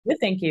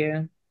Thank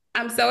you.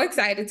 I'm so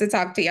excited to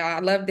talk to y'all. I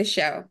love the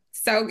show.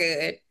 So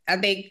good. I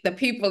think the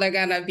people are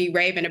gonna be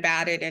raving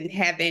about it and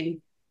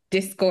having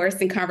discourse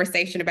and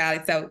conversation about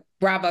it. So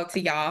bravo to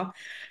y'all.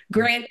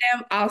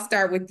 Grantham, I'll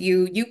start with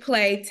you. You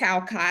play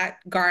Talcott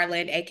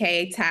Garland,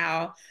 aka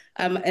Tal,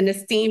 an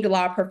esteemed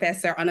law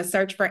professor on a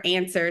search for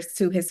answers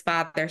to his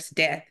father's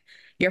death.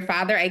 Your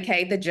father,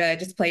 aka the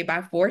judge, is played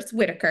by Forrest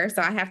Whitaker.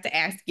 So I have to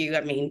ask you,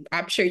 I mean,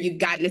 I'm sure you've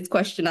gotten this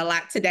question a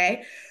lot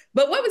today.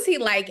 But what was he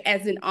like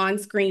as an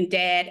on-screen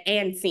dad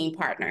and scene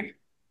partner?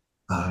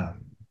 Uh,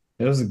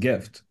 it was a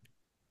gift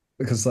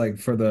because like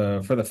for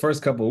the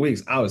first couple of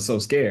weeks, I was so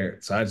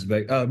scared. So I just be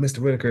like, Mr.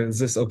 Whitaker, is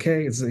this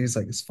okay? He's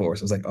like, it's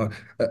Forrest. I was like,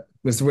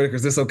 Mr. Whitaker,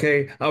 is this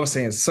okay? I was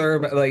saying, sir,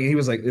 but like he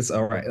was like, it's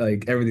all right,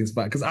 like everything's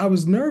fine. Because I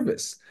was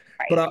nervous.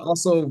 But Right. I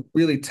also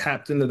really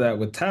tapped into that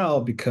with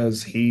Tal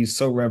because he's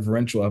so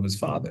reverential of his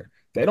father.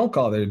 They don't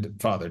call their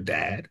father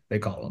dad, they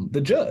call him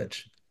the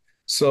judge.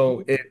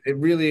 So it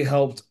really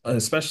helped,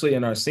 especially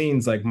in our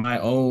scenes, like my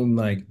own,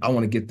 like I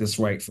want to get this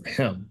right for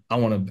him. I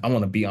want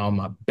to be on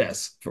my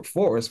best for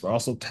Forrest, but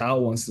also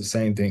Tal wants the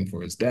same thing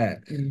for his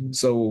dad.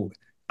 So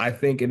I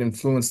think it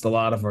influenced a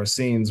lot of our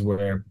scenes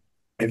where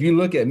if you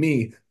look at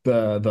me,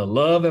 the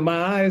love in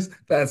my eyes,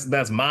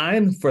 that's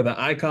mine for the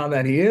icon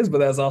that he is, but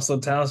that's also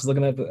Tal's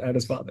looking at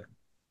his father.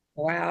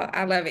 Wow,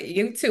 I love it.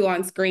 You two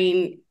on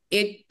screen,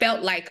 it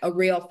felt like a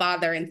real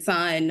father and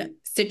son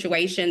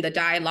situation, the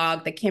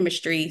dialogue, the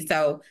chemistry.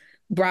 So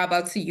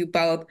bravo to you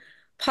both.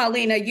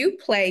 Paulina, you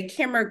play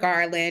Kimmer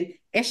Garland,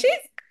 and she's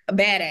a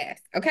badass.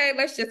 Okay,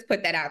 let's just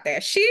put that out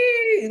there.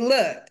 She's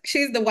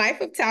the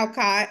wife of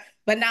Talcott,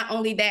 but not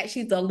only that,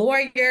 she's a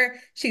lawyer,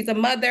 she's a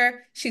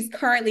mother. She's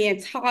currently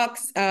in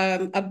talks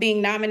of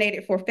being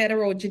nominated for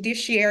federal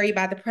judiciary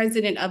by the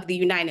President of the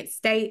United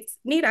States.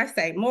 Need I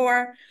say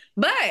more?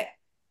 But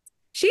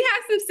she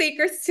has some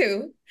secrets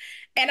too.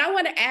 And I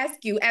want to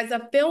ask you, as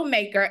a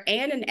filmmaker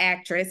and an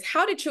actress,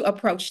 how did you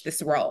approach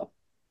this role?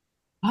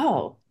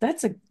 Oh,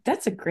 that's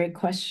a great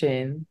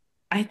question.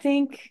 I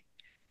think,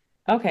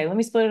 okay, let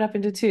me split it up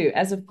into two.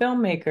 As a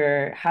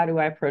filmmaker, how do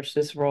I approach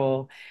this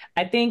role?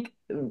 I think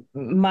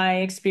my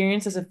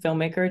experience as a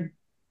filmmaker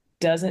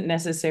doesn't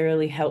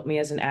necessarily help me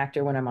as an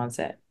actor when I'm on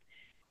set.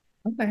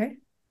 Okay.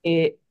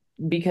 It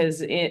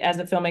because as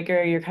a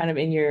filmmaker, you're kind of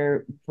in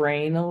your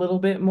brain a little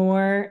bit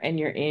more, and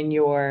you're in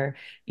your,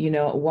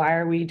 why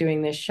are we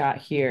doing this shot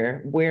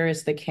here? Where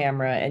is the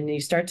camera? And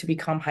you start to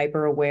become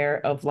hyper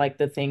aware of like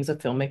the things a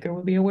filmmaker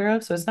would be aware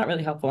of. So it's not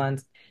really helpful on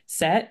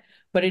set,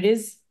 but it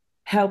is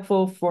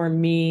helpful for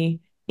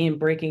me in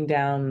breaking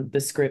down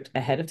the script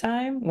ahead of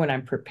time when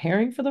I'm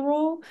preparing for the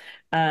role,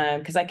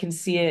 because I can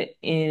see it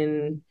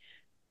in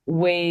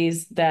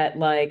ways that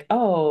like,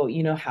 oh,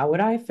 how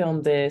would I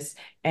film this?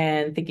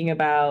 And thinking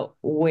about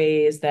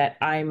ways that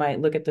I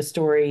might look at the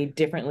story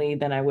differently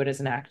than I would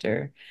as an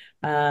actor.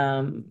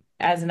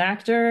 As an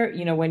actor,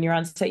 when you're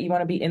on set, you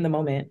want to be in the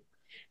moment.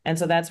 And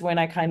so that's when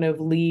I kind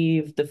of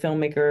leave the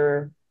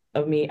filmmaker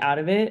of me out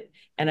of it.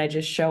 And I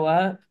just show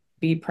up,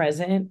 be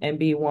present, and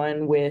be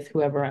one with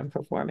whoever I'm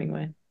performing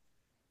with.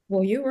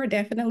 Well, you were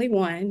definitely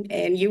one,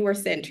 and you were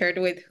centered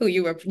with who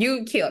you were.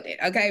 You killed it.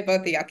 Okay.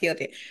 Both of y'all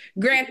killed it.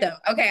 Grantham,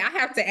 okay, I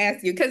have to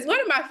ask you, because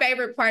one of my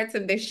favorite parts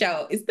of this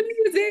show is the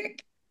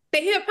music, the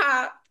hip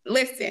hop.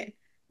 Listen,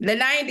 the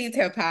 90s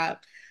hip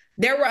hop.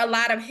 There were a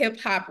lot of hip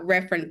hop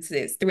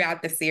references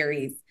throughout the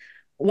series.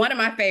 One of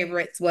my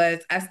favorites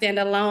was I Stand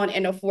Alone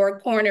in a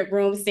Four Cornered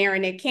Room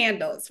Staring at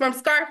Candles from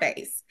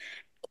Scarface.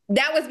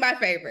 That was my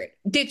favorite.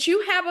 Did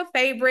you have a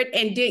favorite,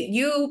 and did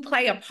you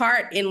play a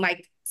part in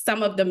like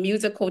some of the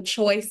musical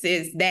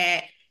choices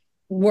that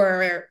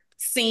were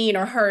seen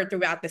or heard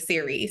throughout the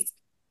series?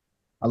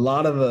 A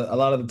lot of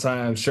the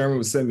time, Sherman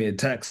would send me a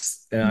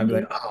text, and I'd be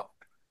like, Mhm. "Oh,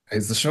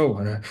 it's the show.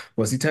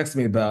 What's he texting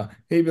me about?"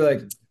 He'd be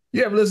like,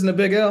 "You ever listen to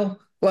Big L?"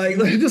 Like,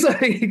 just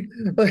like,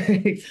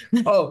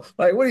 oh,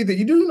 like, what do you think?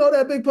 You do know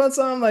that Big Pun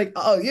song? Like,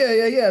 oh yeah,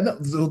 yeah, yeah. No,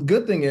 the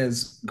good thing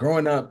is,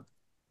 growing up,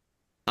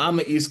 I'm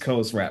an East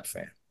Coast rap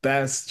fan.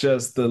 That's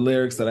just the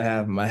lyrics that I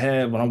have in my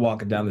head when I'm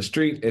walking down the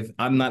street. If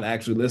I'm not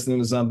actually listening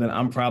to something,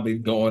 I'm probably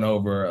going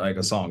over like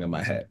a song in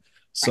my head. Right.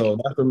 So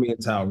that's where me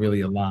and Tal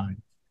really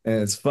align.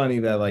 And it's funny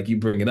that like you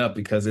bring it up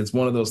because it's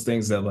one of those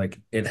things that like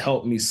it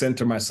helped me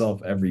center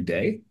myself every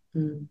day.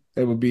 Mm.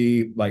 It would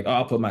be like, oh,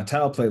 I'll put my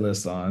Tal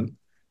playlist on.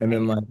 And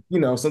then like,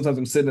 sometimes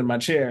I'm sitting in my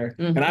chair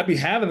and Mhm. I'd be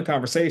having the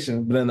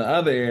conversation, but in the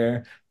other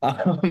ear,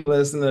 I'm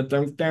listening to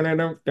dun, dun,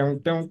 dun,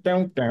 dun, dun,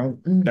 dun,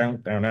 dun, dun,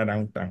 dun, dun, dun,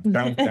 dun, dun,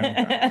 dun, dun.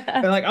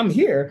 And like I'm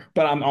here,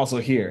 but I'm also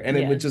here. And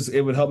Yeah.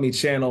 it would help me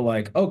channel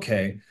like,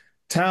 okay,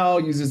 Tal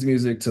uses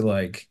music to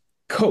like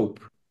cope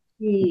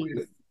Mm.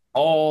 with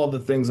all the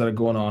things that are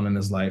going on in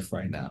his life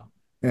right now.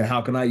 And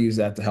how can I use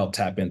that to help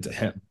tap into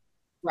him?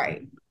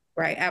 Right.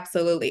 Right.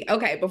 Absolutely.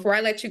 Okay. Before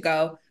I let you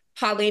go,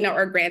 Paulina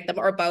or Grantham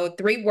or both,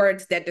 three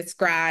words that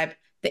describe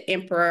the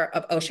Emperor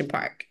of Ocean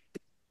Park.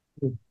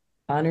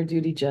 Honor,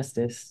 duty,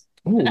 justice.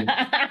 Ooh, There you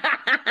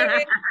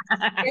have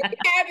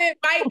it.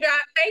 Mic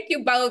drop. Thank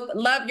you both.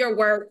 Love your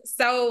work.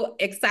 So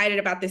excited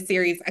about this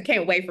series. I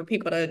can't wait for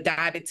people to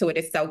dive into it.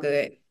 It's so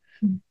good.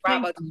 Thank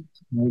Bravo.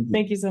 you.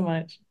 Thank you so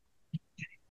much.